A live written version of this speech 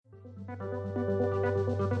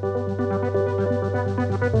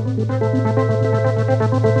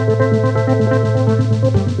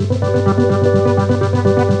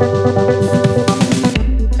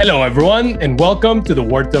Hello, everyone, and welcome to the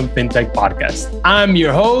Wharton FinTech Podcast. I'm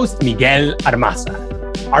your host, Miguel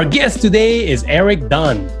Armaza. Our guest today is Eric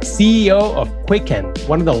Dunn, CEO of Quicken,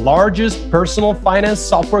 one of the largest personal finance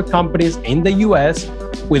software companies in the US,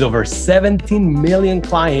 with over 17 million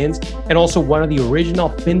clients, and also one of the original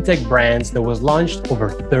FinTech brands that was launched over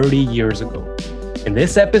 30 years ago. In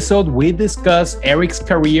this episode, we discuss Eric's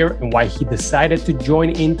career and why he decided to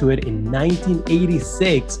join Intuit in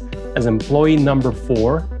 1986 as employee number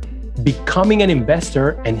 4, becoming an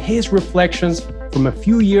investor, and his reflections from a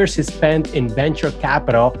few years he spent in venture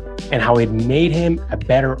capital and how it made him a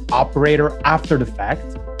better operator after the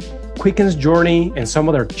fact, Quicken's journey and some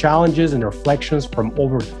of their challenges and reflections from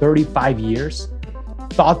over 35 years,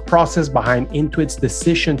 thought process behind Intuit's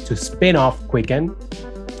decision to spin off Quicken,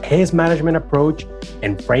 his management approach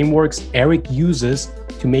and frameworks Eric uses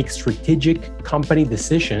to make strategic company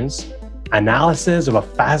decisions, analysis of a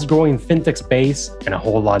fast-growing fintech space, and a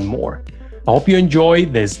whole lot more. I hope you enjoy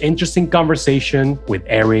this interesting conversation with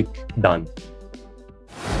Eric Dunn.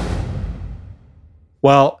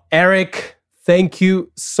 Well, Eric, thank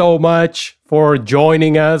you so much for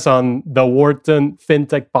joining us on the Wharton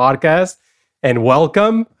FinTech Podcast, and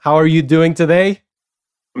welcome. How are you doing today?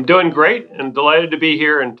 I'm doing great and delighted to be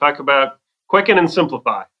here and talk about Quicken and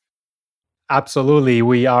Simplify. Absolutely.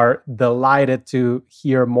 We are delighted to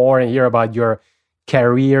hear more and hear about your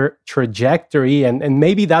career trajectory. And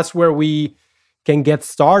maybe that's where we can get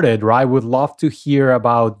started, right? Would love to hear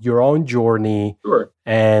about your own journey. Sure.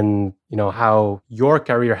 And how your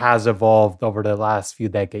career has evolved over the last few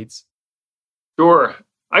decades. Sure.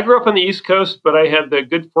 I grew up on the East Coast, but I had the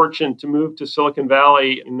good fortune to move to Silicon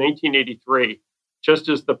Valley in 1983, just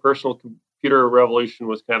as the personal computer revolution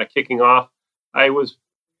was kind of kicking off. I was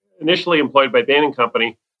initially employed by Bain &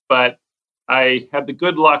 Company, but I had the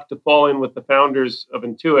good luck to fall in with the founders of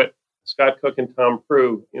Intuit, Scott Cook and Tom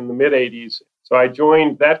Proulx, in the mid-'80s. So I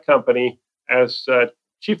joined that company as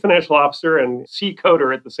chief financial officer and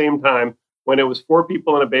C-coder at the same time when it was 4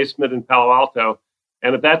 people in a basement in Palo Alto.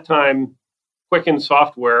 And at that time, Quicken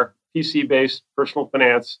software, PC-based personal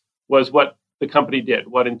finance, was what the company did,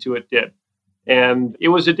 what Intuit did. And it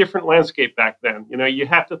was a different landscape back then. You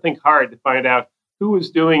have to think hard to find out who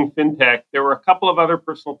was doing fintech. There were a couple of other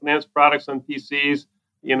personal finance products on PCs.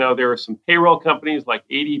 There were some payroll companies like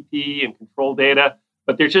ADP and Control Data,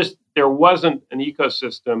 but there wasn't an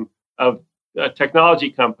ecosystem of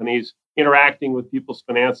technology companies interacting with people's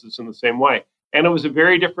finances in the same way. And it was a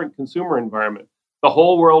very different consumer environment. The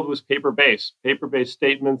whole world was paper-based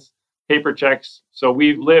statements, paper checks. So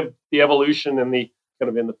we've lived the evolution in the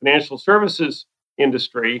financial services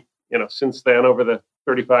industry, since then over the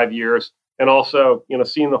 35 years. And also,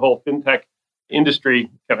 seeing the whole fintech industry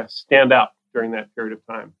kind of stand out during that period of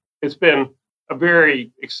time. It's been a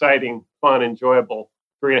very exciting, fun, enjoyable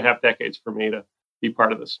 3.5 decades for me to be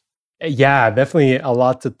part of this. Yeah, definitely a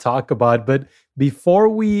lot to talk about. But before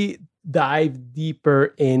we dive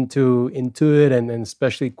deeper into it and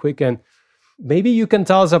especially Quicken, maybe you can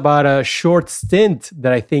tell us about a short stint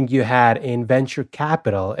that I think you had in venture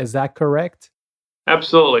capital. Is that correct?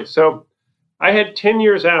 Absolutely. So I had 10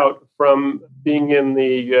 years out from being in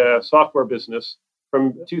the software business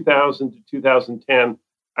from 2000 to 2010.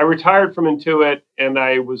 I retired from Intuit and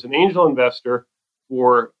I was an angel investor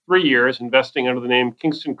for 3 years, investing under the name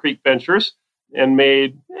Kingston Creek Ventures, and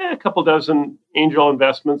made a couple dozen angel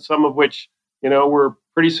investments, some of which were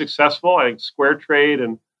pretty successful. I think SquareTrade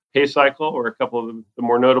and PayCycle were a couple of the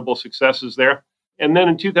more notable successes there. And then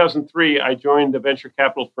in 2003, I joined the venture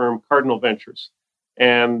capital firm Cardinal Ventures.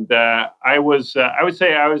 And I would say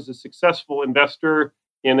I was a successful investor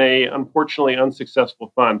in a unfortunately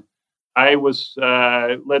unsuccessful fund. I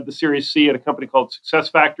led the Series C at a company called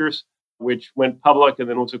SuccessFactors, which went public and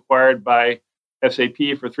then was acquired by SAP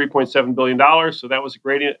for $3.7 billion. So that was a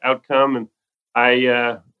great outcome. And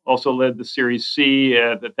I also led the Series C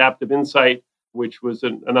at Adaptive Insight, which was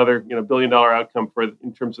another billion-dollar outcome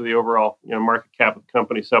in terms of the overall market cap of the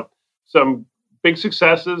company. So some big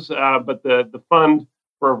successes, but the fund,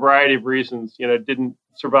 for a variety of reasons, didn't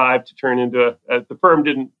survive to turn into the firm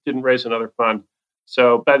didn't raise another fund.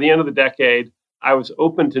 So by the end of the decade, I was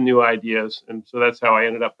open to new ideas, and so that's how I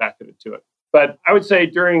ended up back at Intuit. But I would say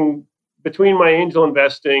between my angel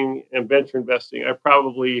investing and venture investing, I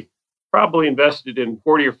probably invested in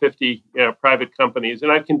 40 or 50 private companies,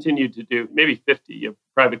 and I've continued to do maybe 50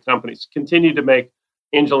 private companies. Continue to make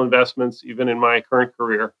angel investments even in my current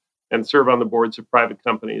career, and serve on the boards of private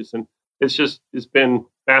companies. And it's been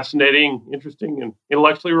fascinating, interesting, and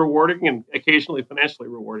intellectually rewarding, and occasionally financially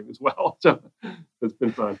rewarding as well. So it's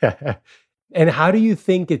been fun. And how do you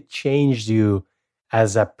think it changed you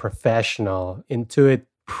as a professional into it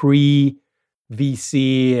pre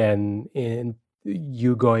VC and in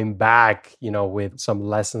you going back, with some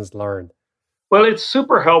lessons learned? Well, it's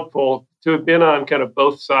super helpful to have been on kind of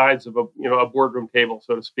both sides of a boardroom table,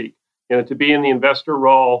 so to speak. To be in the investor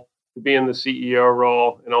role, to be in the CEO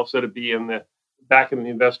role, and also to be back in the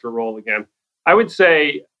investor role again. I would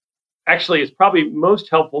say, actually, it's probably most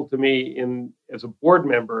helpful to me as a board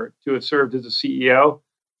member to have served as a CEO,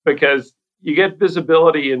 because you get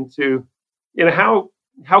visibility into how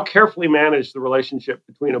carefully managed the relationship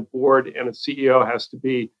between a board and a CEO has to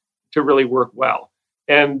be to really work well.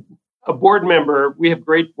 And a board member, we have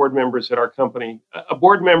great board members at our company. A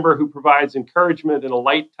board member who provides encouragement and a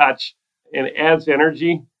light touch and adds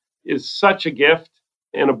energy is such a gift.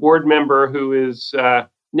 And a board member who is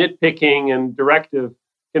nitpicking and directive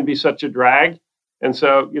can be such a drag. And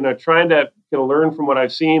so, trying to learn from what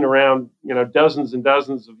I've seen around, dozens and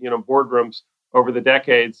dozens of, boardrooms over the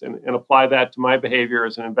decades and apply that to my behavior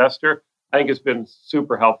as an investor, I think it's been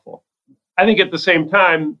super helpful. I think at the same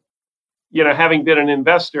time, having been an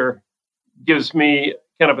investor gives me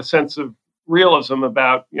kind of a sense of realism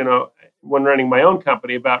about, when running my own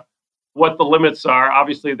company, about what the limits are.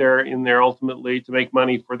 Obviously, they're in there ultimately to make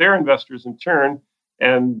money for their investors in turn.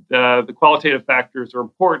 And the qualitative factors are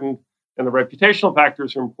important and the reputational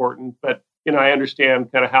factors are important. But, I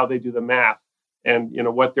understand kind of how they do the math and,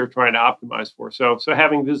 what they're trying to optimize for. So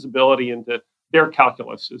having visibility into their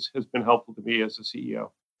calculus has been helpful to me as a CEO.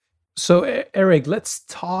 So, Eric, let's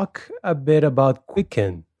talk a bit about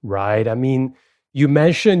Quicken, right? I mean, you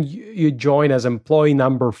mentioned you joined as employee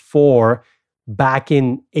number 4 back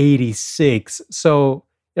in '86. So,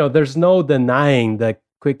 there's no denying that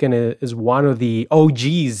Quicken is one of the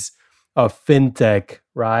OGs of fintech,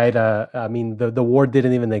 right? I mean, the word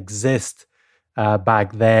didn't even exist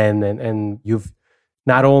back then, and you've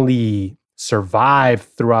not only survived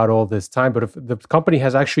throughout all this time, but if the company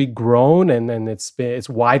has actually grown and it's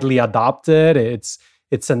widely adopted.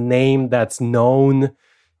 It's a name that's known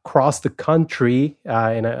across the country,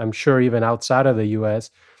 and I'm sure even outside of the U.S.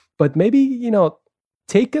 But maybe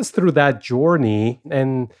take us through that journey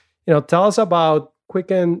and tell us about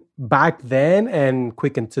Quicken back then and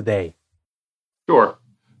Quicken today. Sure.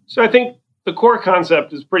 So I think the core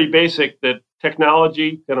concept is pretty basic, that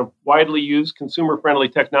technology, kind of widely used consumer-friendly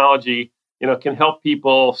technology, can help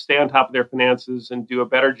people stay on top of their finances and do a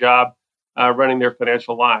better job running their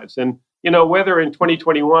financial lives. And, whether in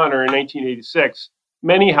 2021 or in 1986,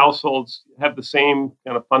 many households have the same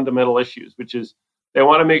kind of fundamental issues, which is they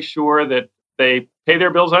want to make sure that they pay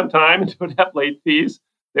their bills on time and don't have late fees.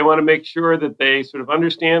 They want to make sure that they sort of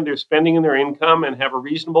understand their spending and their income and have a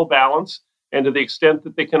reasonable balance. And to the extent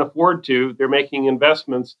that they can afford to, they're making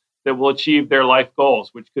investments that will achieve their life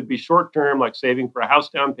goals, which could be short-term, like saving for a house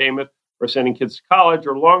down payment or sending kids to college,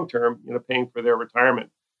 or long-term, paying for their retirement.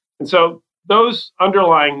 And so those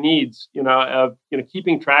underlying needs, of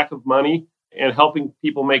keeping track of money and helping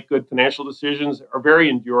people make good financial decisions are very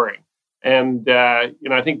enduring. And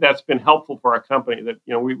I think that's been helpful for our company,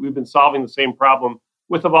 that we've been solving the same problem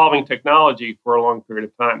with evolving technology for a long period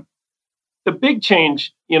of time. The big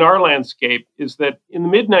change in our landscape is that in the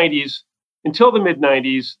mid-90s, until the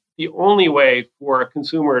mid-90s, the only way for a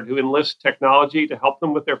consumer to enlist technology to help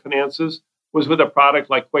them with their finances was with a product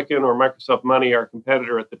like Quicken or Microsoft Money, our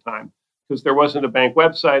competitor at the time, because there wasn't a bank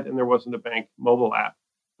website and there wasn't a bank mobile app.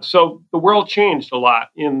 So the world changed a lot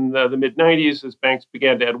in the mid-90s as banks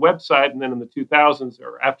began to add website, and then in the 2000s,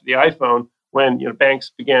 or after the iPhone, when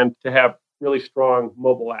banks began to have really strong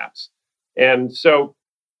mobile apps. And so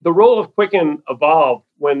the role of Quicken evolved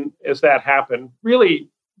as that happened, really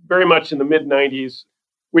very much in the mid-90s,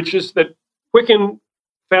 which is that Quicken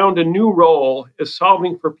found a new role as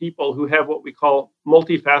solving for people who have what we call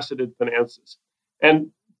multifaceted finances. And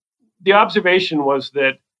the observation was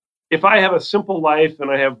that if I have a simple life and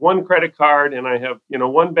I have one credit card and I have,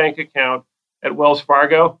 one bank account at Wells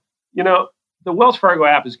Fargo, the Wells Fargo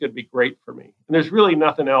app is going to be great for me. And there's really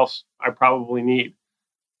nothing else I probably need.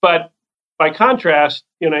 But by contrast,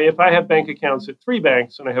 if I have bank accounts at 3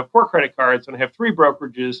 banks and I have 4 credit cards and I have 3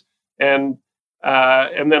 brokerages and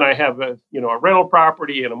then I have a rental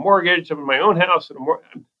property and a mortgage of my own house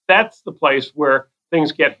that's the place where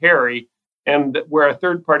things get hairy, and where a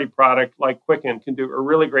third-party product like Quicken can do a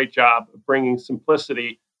really great job of bringing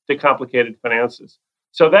simplicity to complicated finances.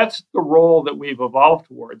 So that's the role that we've evolved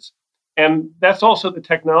towards. And that's also the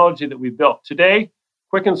technology that we built. Today,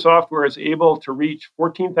 Quicken software is able to reach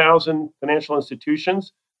 14,000 financial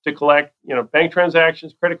institutions to collect, bank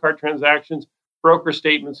transactions, credit card transactions, broker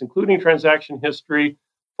statements, including transaction history,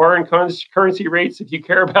 foreign currency rates, if you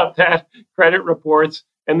care about that, credit reports,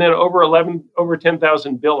 and then over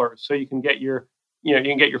 10,000 billers. So you can get your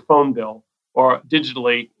phone bill or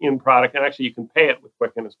digitally in product, and actually you can pay it with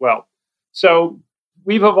Quicken as well. So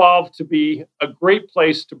we've evolved to be a great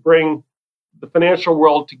place to bring the financial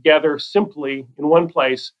world together simply in one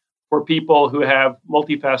place for people who have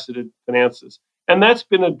multifaceted finances. And that's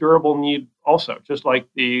been a durable need also, just like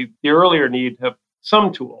the earlier need to have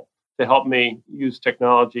some tool to help me use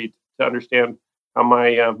technology to understand how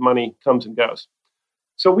my money comes and goes.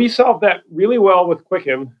 So we solved that really well with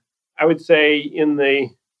Quicken, I would say,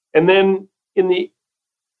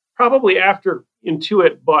 probably after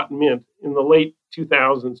Intuit bought Mint in the late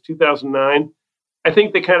 2000s, 2009, I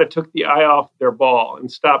think they kind of took the eye off their ball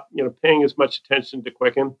and stopped, paying as much attention to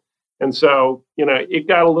Quicken. And so, it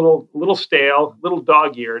got a little stale, a little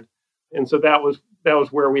dog-eared. And so that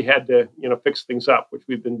was where we had to, fix things up, which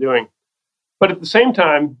we've been doing. But at the same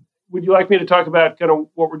time, would you like me to talk about kind of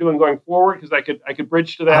what we're doing going forward? Because I could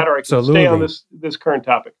bridge to that, or I could stay on this current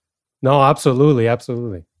topic. No,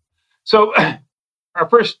 absolutely. So our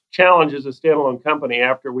first challenge as a standalone company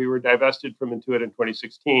after we were divested from Intuit in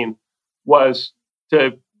 2016 was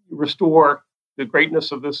to restore the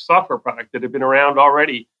greatness of this software product that had been around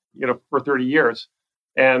already, for 30 years.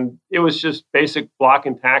 And it was just basic block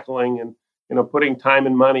and tackling and, putting time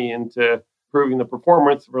and money into improving the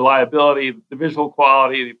performance, reliability, the visual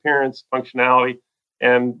quality, the appearance, functionality.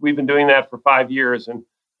 And we've been doing that for 5 years. And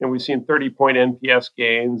we've seen 30-point NPS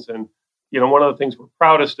gains. And, one of the things we're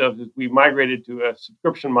proudest of is we migrated to a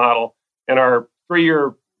subscription model, and our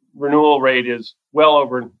 3-year renewal rate is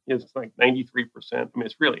it's like 93%. I mean,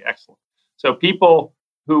 it's really excellent. So people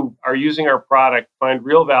who are using our product find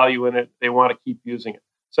real value in it. They want to keep using it.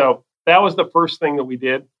 So that was the first thing that we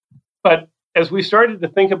did. But as we started to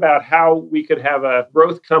think about how we could have a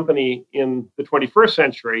growth company in the 21st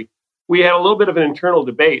century, we had a little bit of an internal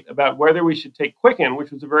debate about whether we should take Quicken,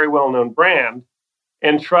 which was a very well-known brand,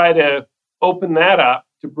 and try to open that up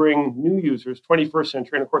to bring new users, 21st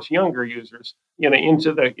century, and of course younger users,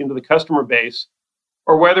 into the customer base,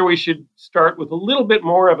 or whether we should start with a little bit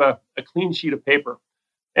more of a clean sheet of paper.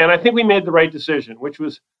 And I think we made the right decision, which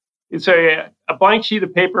was it's a blank sheet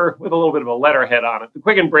of paper with a little bit of a letterhead on it. The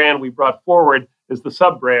Quicken brand we brought forward is the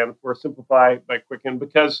sub-brand for Simplify by Quicken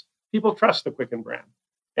because people trust the Quicken brand.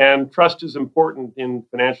 And trust is important in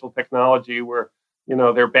financial technology where,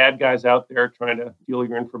 there are bad guys out there trying to steal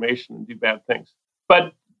your information and do bad things.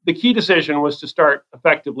 But the key decision was to start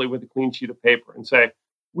effectively with a clean sheet of paper and say,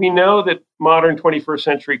 we know that modern 21st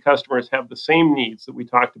century customers have the same needs that we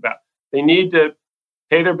talked about. They need to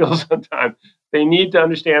pay their bills on time. They need to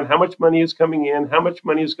understand how much money is coming in, how much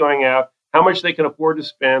money is going out, how much they can afford to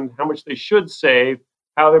spend, how much they should save,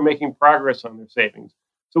 how they're making progress on their savings.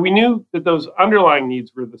 So we knew that those underlying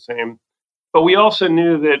needs were the same, but we also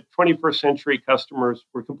knew that 21st century customers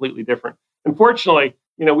were completely different. Unfortunately,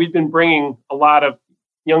 we've been bringing a lot of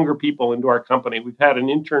younger people into our company. We've had an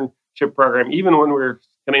internship program, even when we're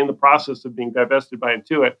kind of in the process of being divested by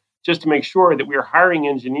Intuit, just to make sure that we are hiring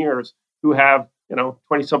engineers who have,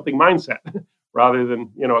 20-something mindset rather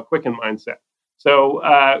than, a Quicken mindset.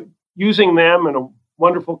 So using them and a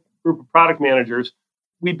wonderful group of product managers,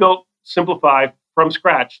 we built Simplify from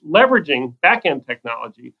scratch, leveraging back-end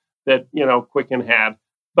technology that, Quicken had,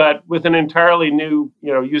 but with an entirely new,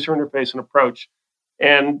 user interface and approach.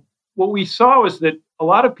 And what we saw was that a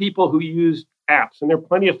lot of people who used apps, and there are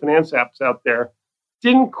plenty of finance apps out there,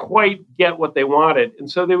 didn't quite get what they wanted.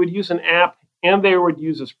 And so they would use an app and they would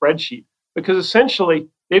use a spreadsheet because essentially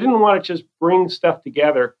they didn't want to just bring stuff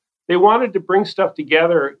together. They wanted to bring stuff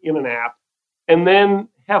together in an app and then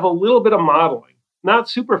have a little bit of modeling, not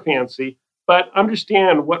super fancy, but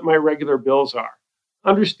understand what my regular bills are,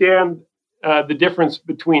 understand the difference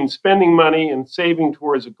between spending money and saving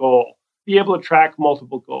towards a goal, be able to track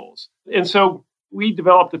multiple goals. And so we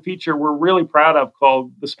developed a feature we're really proud of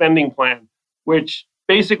called the spending plan, which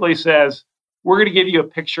basically says, we're going to give you a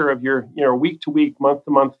picture of your week-to-week,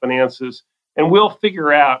 month-to-month finances, and we'll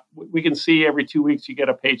figure out, we can see every 2 weeks you get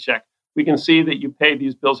a paycheck. We can see that you pay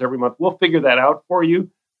these bills every month. We'll figure that out for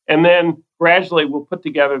you. And then gradually we'll put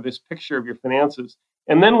together this picture of your finances.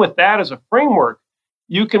 And then with that as a framework,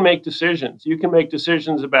 you can make decisions. You can make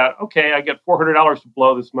decisions about, okay, I get $400 to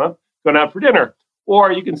blow this month, going out for dinner.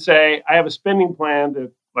 Or you can say, I have a spending plan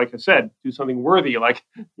to, like I said, do something worthy, like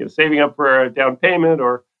saving up for a down payment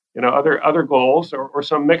or other goals or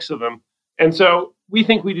some mix of them. And so we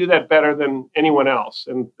think we do that better than anyone else.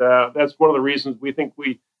 And that's one of the reasons we think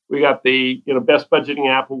we got the best budgeting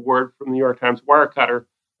app award from the New York Times Wirecutter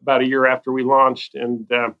about a year after we launched, and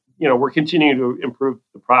we're continuing to improve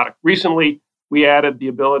the product. Recently, we added the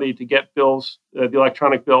ability to get bills, the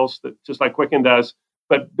electronic bills, that just like Quicken does,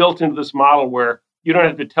 but built into this model where you don't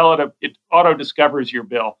have to tell it; it auto discovers your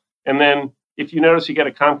bill, and then if you notice you get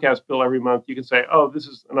a Comcast bill every month, you can say, "Oh, this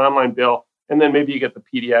is an online bill," and then maybe you get the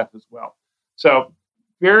PDF as well. So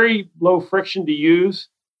very low friction to use,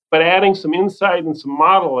 but adding some insight and some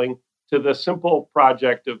modeling to the simple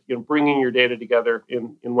project of bringing your data together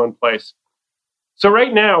in one place. So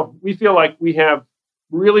right now, we feel like we have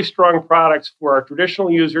really strong products for our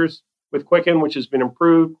traditional users with Quicken, which has been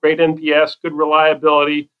improved, great NPS, good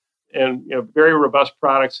reliability, and very robust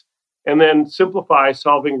products. And then Simplify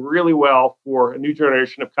solving really well for a new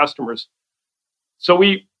generation of customers. So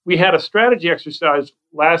we had a strategy exercise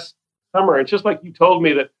last summer, and just like you told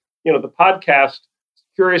me that the podcast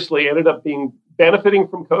curiously ended up benefiting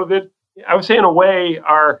from COVID. I would say in a way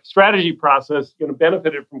our strategy process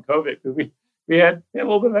benefited from COVID because we had a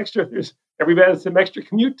little bit of extra. Everybody had some extra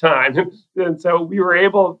commute time, and so we were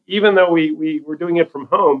able, even though we were doing it from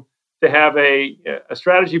home, to have a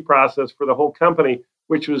strategy process for the whole company,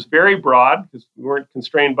 which was very broad because we weren't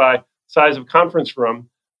constrained by size of conference room.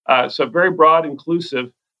 So very broad,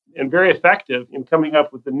 inclusive, and very effective in coming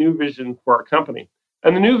up with the new vision for our company.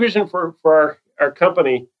 And the new vision for our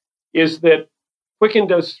company is that Quicken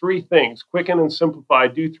does three things. Quicken and Simplify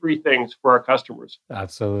do three things for our customers.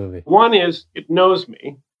 Absolutely. One is it knows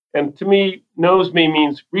me. And to me, knows me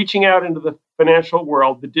means reaching out into the financial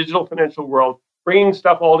world, the digital financial world, bringing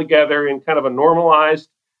stuff all together in kind of a normalized,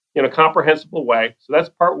 comprehensible way. So that's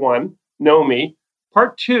part one, know me.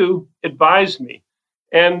 Part two, advise me.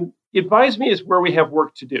 And advise me is where we have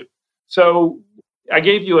work to do. So I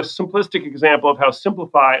gave you a simplistic example of how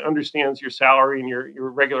Simplify understands your salary and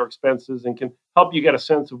your regular expenses and can help you get a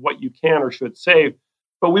sense of what you can or should save.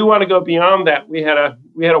 But we want to go beyond that. We had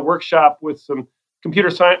a workshop with a computer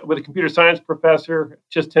science professor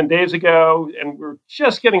just 10 days ago, and we're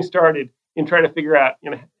just getting started in trying to figure out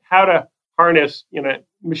how to harness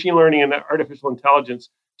machine learning and artificial intelligence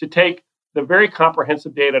to take the very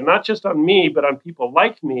comprehensive data, not just on me, but on people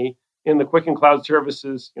like me in the Quicken Cloud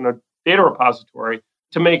Services data repository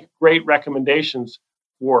to make great recommendations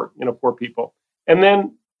for people. And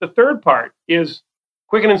then the third part is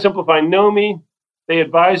Quicken and Simplify know me, they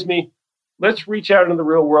advise me, let's reach out into the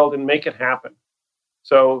real world and make it happen.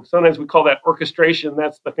 So sometimes we call that orchestration,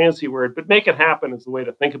 that's the fancy word, but make it happen is the way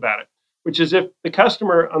to think about it, which is if the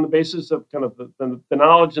customer, on the basis of kind of the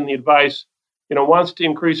knowledge and the advice, wants to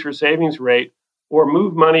increase her savings rate or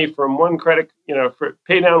move money from one credit,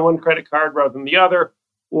 pay down one credit card rather than the other,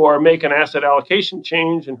 or make an asset allocation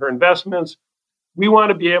change in her investments, we want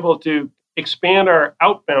to be able to expand our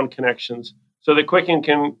outbound connections so that Quicken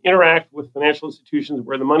can interact with financial institutions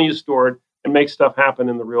where the money is stored and make stuff happen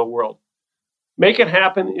in the real world. Make it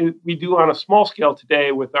happen, we do on a small scale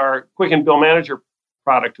today with our Quicken Bill Manager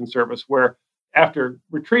product and service, where after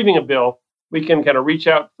retrieving a bill, we can kind of reach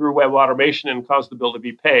out through web automation and cause the bill to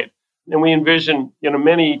be paid. And we envision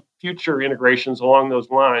many future integrations along those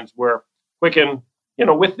lines where Quicken,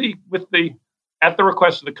 with the at the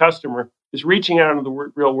request of the customer, is reaching out into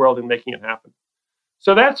the real world and making it happen.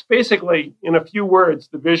 So that's basically, in a few words,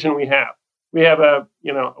 the vision we have. We have a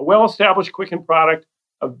well-established Quicken product,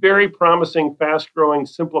 a very promising, fast-growing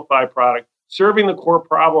Simplify product, serving the core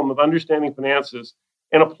problem of understanding finances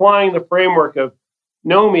and applying the framework of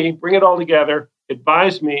know me, bring it all together,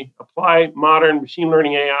 advise me, apply modern machine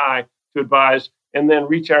learning AI to advise, and then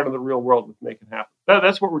reach out into the real world to make it happen.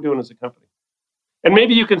 That's what we're doing as a company. And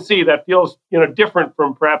maybe you can see that feels different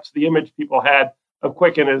from perhaps the image people had of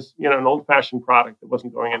Quicken as an old-fashioned product that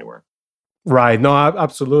wasn't going anywhere. Right. No,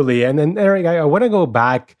 absolutely. And then Eric, I want to go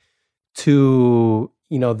back to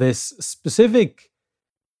this specific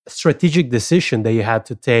strategic decision that you had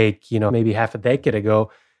to take, maybe half a decade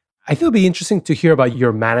ago. I think it'd be interesting to hear about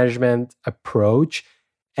your management approach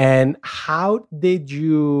and how did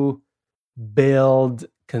you build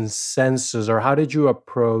consensus, or how did you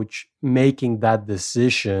approach making that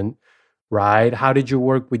decision, right? How did you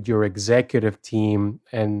work with your executive team?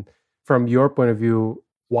 And from your point of view,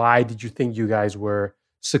 why did you think you guys were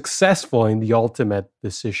successful in the ultimate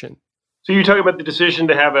decision? So you're talking about the decision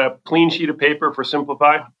to have a clean sheet of paper for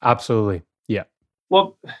Simplify? Absolutely. Yeah.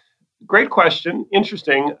 Well, great question.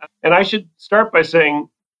 Interesting. And I should start by saying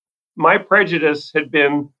my prejudice had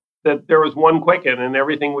been that there was one Quicken and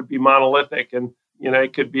everything would be monolithic and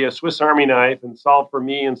it could be a Swiss Army knife and solve for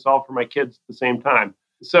me and solve for my kids at the same time.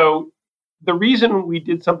 So the reason we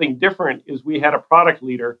did something different is we had a product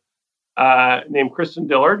leader named Kristen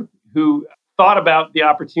Dillard who thought about the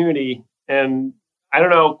opportunity and I don't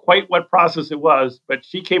know quite what process it was, but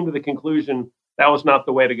she came to the conclusion that was not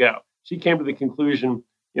the way to go. She came to the conclusion,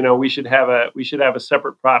 we should have a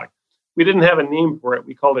separate product. We didn't have a name for it.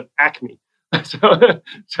 We called it Acme. So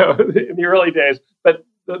in the early days, but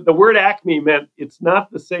the word Acme meant it's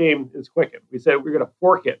not the same as Quicken. We said we're going to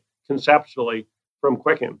fork it conceptually from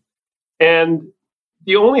Quicken. And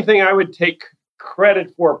the only thing I would take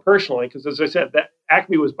credit for personally, because as I said, that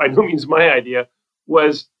Acme was by no means my idea,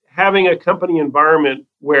 was having a company environment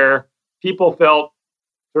where people felt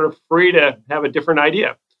sort of free to have a different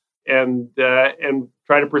idea and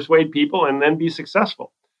try to persuade people and then be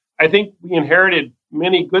successful. I think we inherited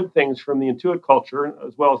many good things from the Intuit culture,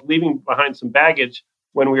 as well as leaving behind some baggage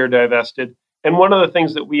when we were divested. And one of the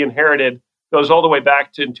things that we inherited goes all the way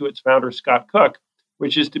back to Intuit's founder, Scott Cook,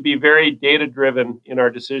 which is to be very data-driven in our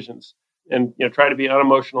decisions and try to be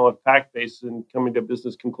unemotional and fact-based in coming to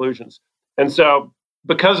business conclusions. And so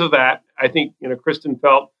because of that, I think, Kristen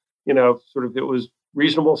felt, sort of it was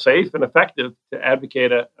reasonable, safe, and effective to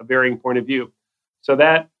advocate a varying point of view. So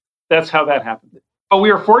that's how that happened. But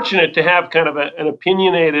we were fortunate to have kind of an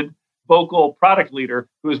opinionated, vocal product leader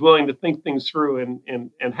who was willing to think things through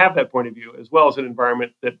and have that point of view, as well as an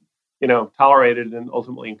environment that, tolerated and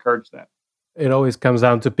ultimately encouraged that. It always comes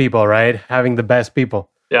down to people, right? Having the best people.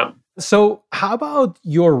 Yeah. So how about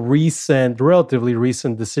your relatively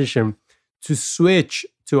recent decision to switch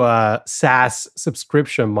to a SaaS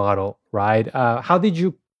subscription model, right? How did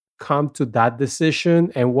you come to that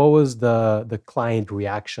decision, and what was the client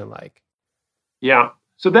reaction like? Yeah.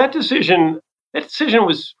 So that decision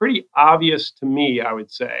was pretty obvious to me, I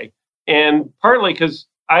would say. And partly because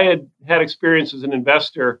I had experience as an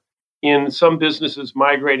investor in some businesses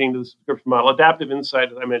migrating to the subscription model. Adaptive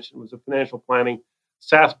Insight, as I mentioned, was a financial planning,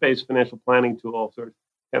 SaaS-based financial planning tool. So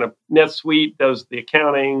kind of NetSuite does the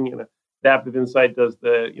accounting, and Adaptive Insight does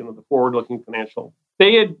the forward-looking financial.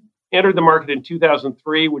 They had entered the market in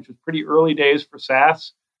 2003, which was pretty early days for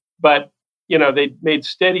SaaS, but they made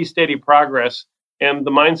steady progress, and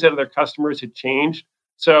the mindset of their customers had changed.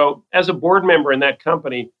 So as a board member in that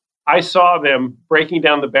company, I saw them breaking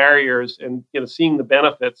down the barriers and seeing the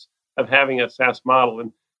benefits of having a SaaS model.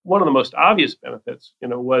 And one of the most obvious benefits,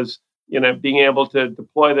 was being able to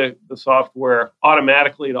deploy the software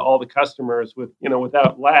automatically to all the customers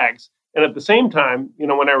without lags. And at the same time,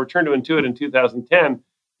 when I returned to Intuit in 2010,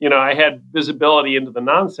 I had visibility into the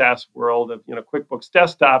non-SaaS world of QuickBooks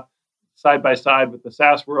Desktop side by side with the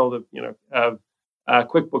SaaS world of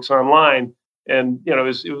QuickBooks Online, and it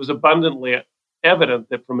was abundantly evident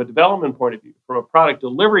that from a development point of view, from a product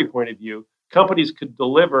delivery point of view, companies could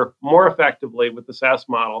deliver more effectively with the SaaS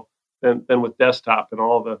model than with desktop and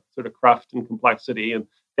all the sort of cruft and complexity and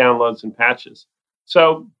downloads and patches.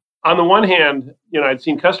 So on the one hand, I'd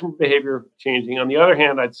seen customer behavior changing. On the other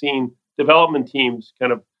hand, I'd seen development teams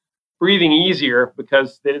kind of breathing easier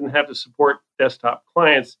because they didn't have to support desktop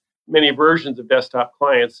clients, many versions of desktop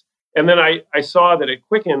clients. And then I saw that at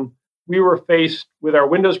Quicken, we were faced with our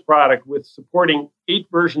Windows product with supporting 8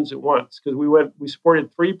 versions at once, because we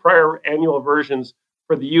supported 3 prior annual versions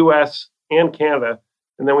for the US and Canada,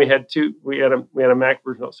 and then we had a Mac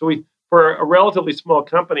version. So for a relatively small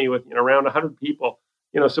company with around 100 people,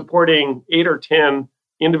 supporting 8 or 10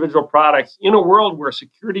 individual products in a world where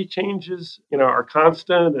security changes are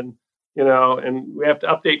constant, and we have to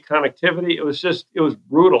update connectivity. It was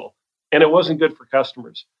brutal, and it wasn't good for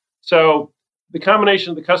customers. So the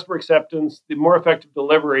combination of the customer acceptance, the more effective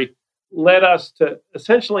delivery, led us to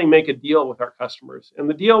essentially make a deal with our customers. And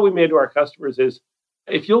the deal we made to our customers is,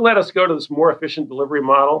 if you'll let us go to this more efficient delivery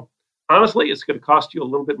model, honestly, it's going to cost you a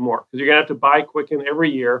little bit more, because you're going to have to buy Quicken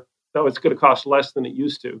every year, though it's going to cost less than it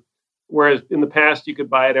used to. Whereas in the past, you could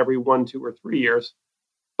buy it every 1, 2, or 3 years.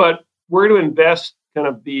 But we're going to invest kind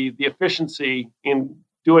of the efficiency in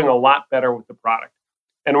doing a lot better with the product.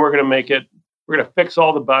 And we're going to fix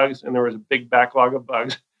all the bugs, and there was a big backlog of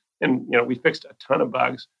bugs, and we fixed a ton of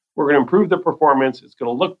bugs. We're going to improve the performance. It's going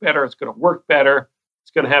to look better. It's going to work better.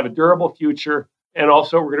 It's going to have a durable future, and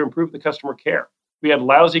also we're going to improve the customer care. We had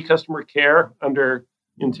lousy customer care under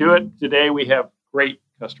Intuit. Today we have great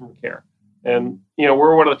customer care, and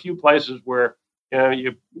we're one of the few places where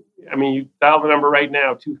you dial the number right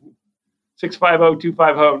now,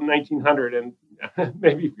 650-250-1900, and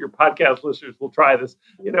maybe your podcast listeners will try this.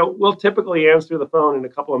 We'll typically answer the phone in a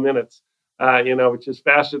couple of minutes, which is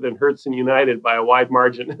faster than Hertz and United by a wide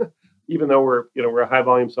margin, even though we're a high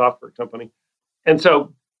volume software company. And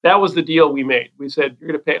so that was the deal we made. We said, you're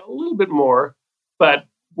going to pay a little bit more, but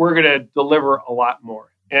we're going to deliver a lot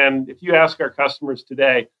more. And if you ask our customers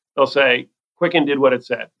today, they'll say, Quicken did what it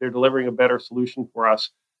said. They're delivering a better solution for us.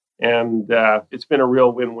 And it's been a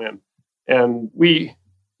real win-win. And we,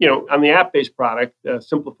 on the app-based product,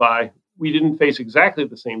 Simplify, we didn't face exactly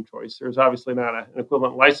the same choice. There's obviously not an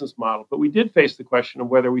equivalent license model, but we did face the question of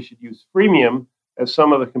whether we should use freemium, as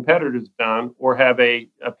some of the competitors have done, or have a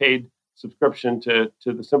paid subscription to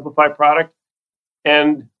the Simplify product.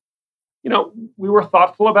 And, we were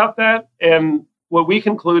thoughtful about that. And what we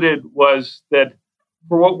concluded was that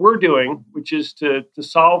for what we're doing, which is to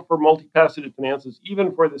solve for multifaceted finances,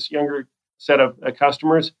 even for this younger set of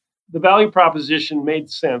customers, the value proposition made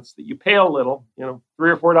sense that you pay a little, $3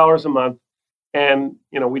 or $4 a month, and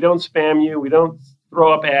we don't spam you, we don't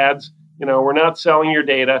throw up ads, we're not selling your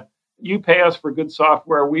data. You pay us for good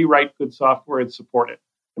software, we write good software and support it.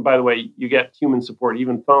 And by the way, you get human support,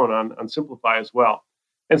 even phone on Simplify as well.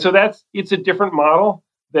 And so it's a different model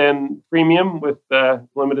than freemium with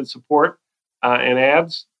limited support and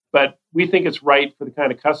ads, but we think it's right for the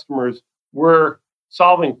kind of customers we're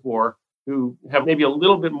solving for, who have maybe a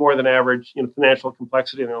little bit more than average financial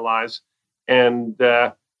complexity in their lives, and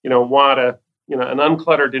want an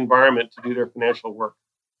uncluttered environment to do their financial work.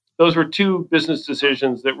 Those were two business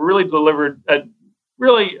decisions that were really delivered, I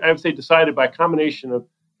would say, decided by a combination of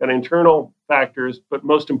internal factors, but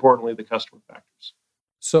most importantly, the customer factors.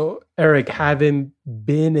 So, Eric, having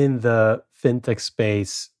been in the fintech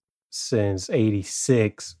space since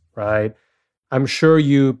 '86, right? I'm sure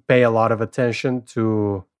you pay a lot of attention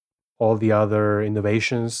to all the other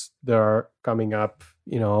innovations that are coming up,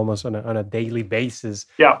 almost on a daily basis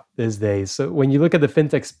these days. So when you look at the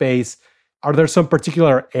fintech space, are there some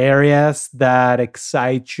particular areas that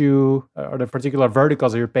excite you, or the particular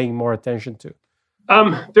verticals that you're paying more attention to?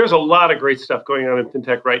 There's a lot of great stuff going on in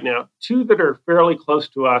fintech right now. Two that are fairly close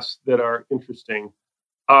to us that are interesting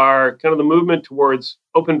are kind of the movement towards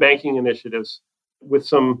open banking initiatives with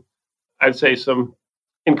some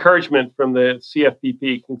encouragement from the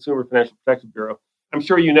CFPB, Consumer Financial Protection Bureau. I'm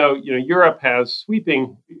sure European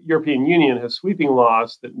Union has sweeping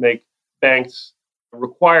laws that make banks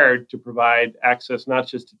required to provide access not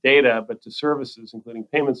just to data, but to services, including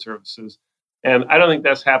payment services. And I don't think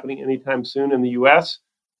that's happening anytime soon in the US,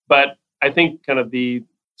 but I think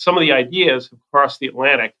some of the ideas have crossed the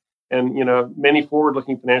Atlantic, and many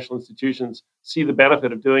forward-looking financial institutions see the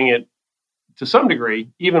benefit of doing it to some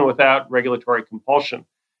degree, even without regulatory compulsion.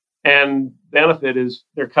 And benefit is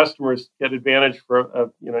their customers get advantage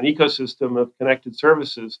for an ecosystem of connected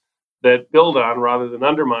services that build on rather than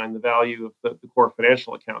undermine the value of the core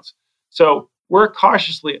financial accounts. So we're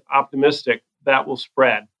cautiously optimistic that will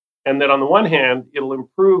spread, and that on the one hand, it'll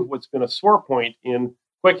improve what's been a sore point in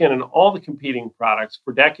Quicken and all the competing products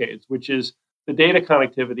for decades, which is the data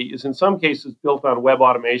connectivity is in some cases built on web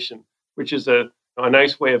automation, which is a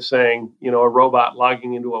nice way of saying, a robot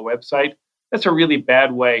logging into a website. That's a really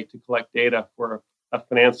bad way to collect data for a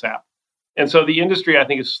finance app. And so the industry, I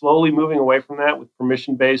think, is slowly moving away from that with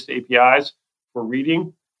permission-based APIs for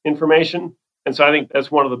reading information. And so I think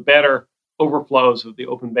that's one of the better overflows of the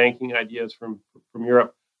open banking ideas from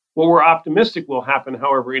Europe. What we're optimistic will happen,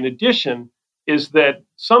 however, in addition, is that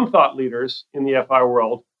some thought leaders in the FI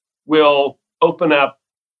world will open up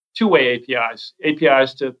two-way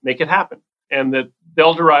APIs to make it happen, and that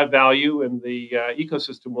they'll derive value and the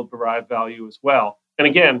ecosystem will derive value as well. And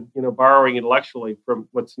again, borrowing intellectually from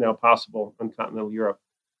what's now possible in continental Europe.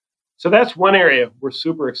 So that's one area we're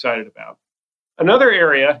super excited about. Another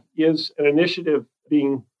area is an initiative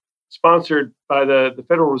being sponsored by the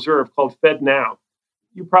Federal Reserve called FedNow.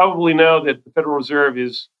 You probably know that the Federal Reserve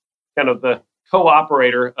is kind of the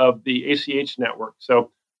co-operator of the ACH network.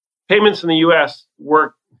 So payments in the U.S.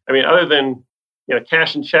 work, other than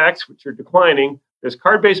cash and checks, which are declining, there's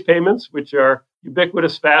card-based payments, which are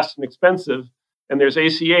ubiquitous, fast, and expensive, and there's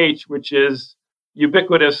ACH, which is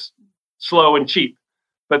ubiquitous, slow, and cheap.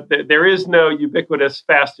 But there is no ubiquitous,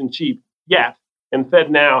 fast, and cheap yet, and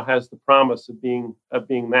FedNow has the promise of being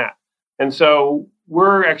that. And so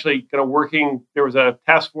we're actually kind of working. There was a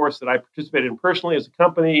task force that I participated in personally as a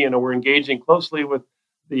company, and we're engaging closely with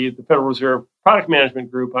the Federal Reserve Product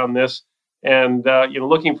Management Group on this, and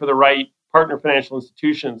looking for the right partner financial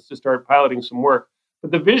institutions to start piloting some work.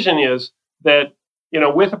 But the vision is that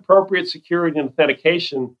with appropriate security and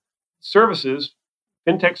authentication services,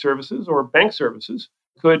 fintech services or bank services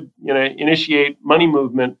could initiate money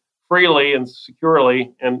movement freely and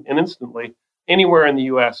securely and instantly anywhere in the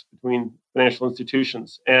U.S. between financial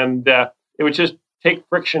institutions. And it would just take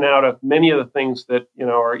friction out of many of the things that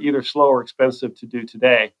are either slow or expensive to do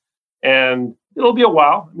today. And it'll be a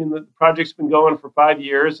while. The project's been going for 5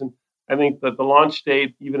 years, and I think that the launch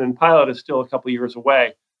date, even in pilot, is still a couple of years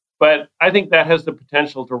away. But I think that has the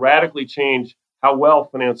potential to radically change how well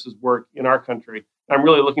finances work in our country. I'm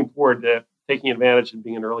really looking forward to taking advantage and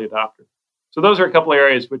being an early adopter. So those are a couple of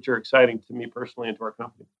areas which are exciting to me personally and to our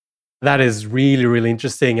company. That is really, really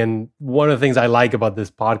interesting. And one of the things I like about this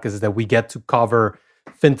podcast is that we get to cover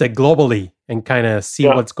fintech globally and kind of see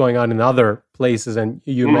what's going on in other places. And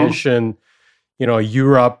you mentioned,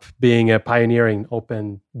 Europe being a pioneer in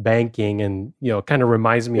open banking, and kind of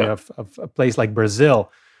reminds me of a place like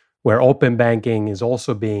Brazil, where open banking is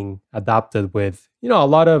also being adopted with a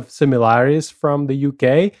lot of similarities from the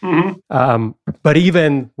UK. But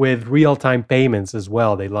even with real-time payments as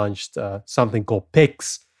well, they launched something called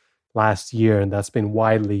Pix last year, and that's been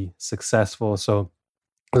widely successful. So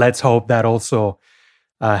let's hope that also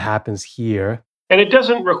happens here. And it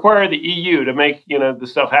doesn't require the EU to make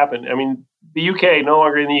this stuff happen. I mean, the UK, no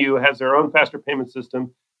longer in the EU, has their own faster payment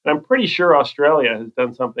system, and I'm pretty sure Australia has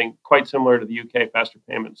done something quite similar to the UK faster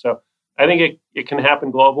payment. So I think it can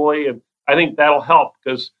happen globally, and I think that'll help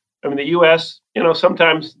because the US,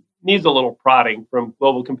 sometimes needs a little prodding from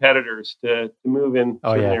global competitors to move in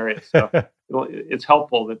certain areas. So it's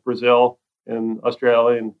helpful that Brazil and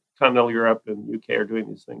Australia and continental Europe and UK are doing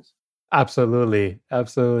these things. Absolutely.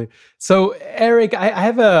 So Eric, I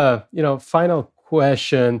have a final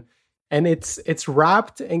question, and it's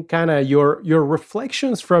wrapped in kind of your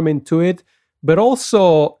reflections from Intuit, but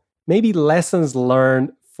also maybe lessons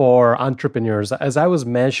learned for entrepreneurs. As I was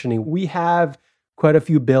mentioning, we have quite a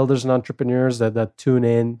few builders and entrepreneurs that tune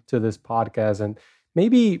in to this podcast, and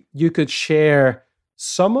maybe you could share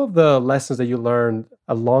some of the lessons that you learned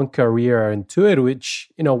a long career in Intuit,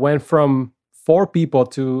 which went from 4 people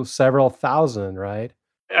to several thousand, right?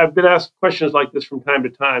 I've been asked questions like this from time to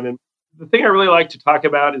time, and the thing I really like to talk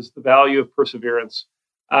about is the value of perseverance.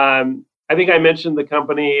 I think I mentioned the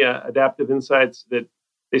company Adaptive Insights, that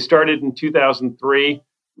they started in 2003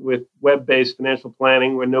 with web-based financial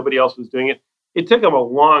planning when nobody else was doing it. It took them a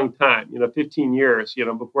long time, 15 years,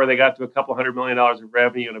 before they got to a couple $100 million of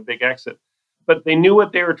revenue and a big exit. But they knew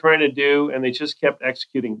what they were trying to do, and they just kept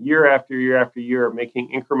executing year after year after year,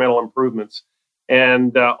 making incremental improvements.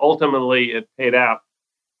 And ultimately, it paid out.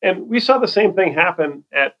 And we saw the same thing happen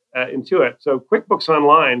at Intuit. So QuickBooks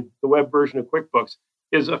Online, the web version of QuickBooks,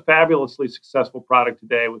 is a fabulously successful product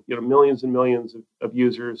today with millions and millions of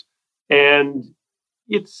users. And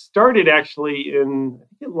it started actually I think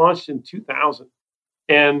it launched in 2000.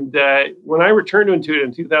 And when I returned to Intuit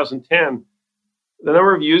in 2010, the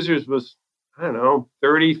number of users was,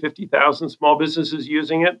 30, 50,000 small businesses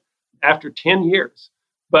using it after 10 years.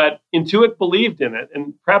 But Intuit believed in it,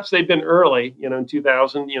 and perhaps they'd been early, in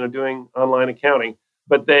 2000, doing online accounting.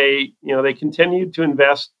 But they continued to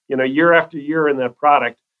invest, year after year in that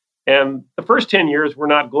product. And the first 10 years were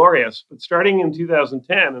not glorious, but starting in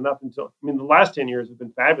 2010 and up until, the last 10 years have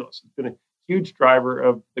been fabulous. It's been a huge driver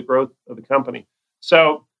of the growth of the company.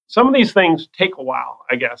 So some of these things take a while,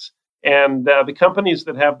 I guess. And the companies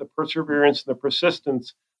that have the perseverance and the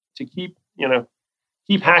persistence to keep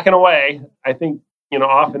hacking away, I think,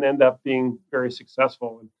 often end up being very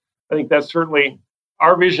successful. And I think that's certainly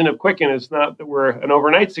our vision of Quicken. Is not that we're an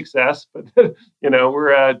overnight success, but,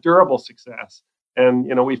 we're a durable success. And,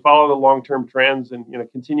 we follow the long-term trends and,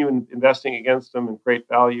 continue investing against them and create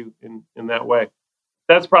value in that way.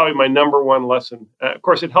 That's probably my number one lesson. Of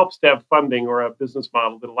course, it helps to have funding or a business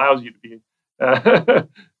model that allows you to be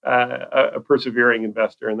a persevering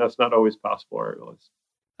investor, and that's not always possible, or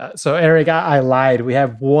So Eric, I lied. We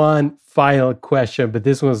have one final question, but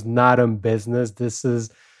this one's not on business. This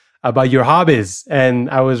is about your hobbies. And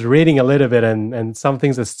I was reading a little bit, and some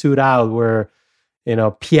things that stood out were,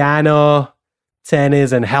 piano,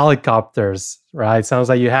 tennis, and helicopters, right? Sounds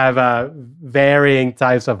like you have varying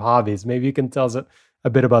types of hobbies. Maybe you can tell us a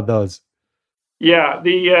bit about those. Yeah,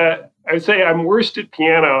 I would say I'm worst at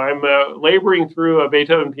piano. I'm laboring through a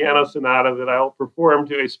Beethoven piano sonata that I'll perform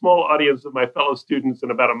to a small audience of my fellow students in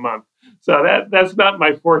about a month. So that's not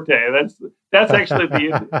my forte. That's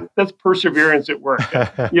actually that's perseverance at work.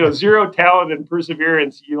 Zero talent and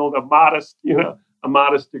perseverance yield a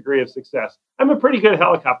modest degree of success. I'm a pretty good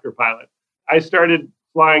helicopter pilot. I started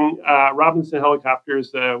flying Robinson helicopters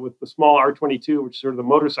with the small R-22, which is sort of the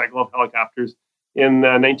motorcycle of helicopters, in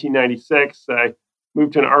 1996. I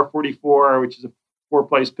moved to an R-44, which is a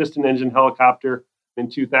 4-place piston engine helicopter, in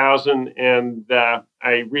 2000. And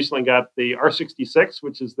I recently got the R-66,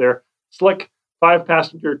 which is their slick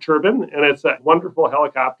 5-passenger turbine. And it's a wonderful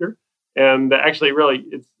helicopter. And actually, really,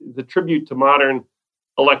 it's a tribute to modern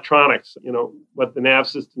electronics, what the nav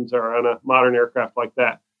systems are on a modern aircraft like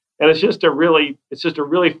that. And it's just a really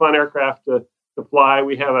fun aircraft to fly.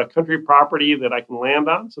 We have a country property that I can land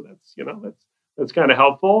on. So that's kind of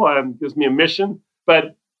helpful and gives me a mission.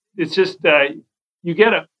 But it's just, you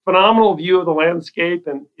get a phenomenal view of the landscape,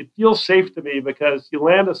 and it feels safe to me because you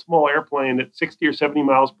land a small airplane at 60 or 70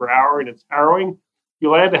 miles per hour and it's harrowing.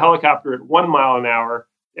 You land a helicopter at 1 mile an hour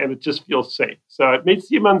and it just feels safe. So it may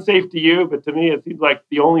seem unsafe to you, but to me, it seems like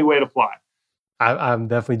the only way to fly. I'm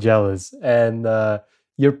definitely jealous. And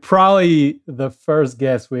you're probably the first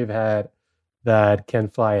guest we've had that can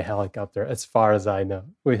fly a helicopter, as far as I know.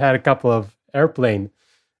 We had a couple of airplane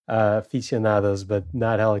aficionados, but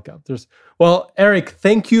not helicopters. Well, Eric,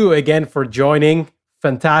 thank you again for joining.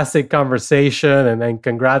 Fantastic conversation, and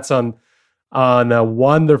congrats on a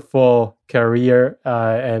wonderful career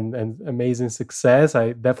and amazing success.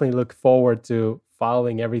 I definitely look forward to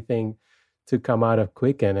following everything to come out of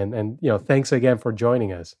Quicken. And thanks again for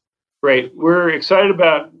joining us. Great. We're excited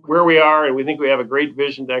about where we are, and we think we have a great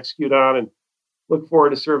vision to execute on, and look forward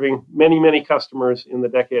to serving many, many customers in the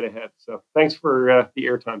decade ahead. So thanks for the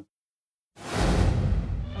airtime.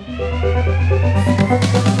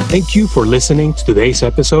 Thank you for listening to today's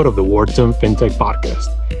episode of the Wharton FinTech Podcast.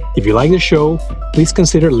 If you like the show, please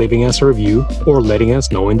consider leaving us a review or letting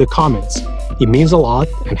us know in the comments. It means a lot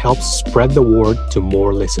and helps spread the word to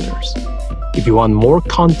more listeners. If you want more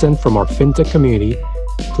content from our FinTech community,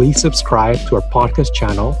 please subscribe to our podcast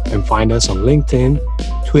channel and find us on LinkedIn,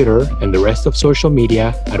 Twitter, and the rest of social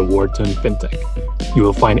media at Wharton FinTech. You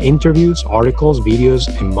will find interviews, articles, videos,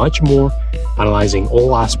 and much more analyzing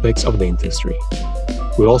all aspects of the industry.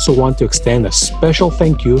 We also want to extend a special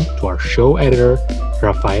thank you to our show editor,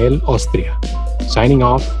 Rafael Ostria. Signing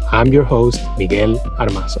off, I'm your host, Miguel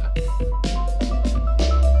Armaza.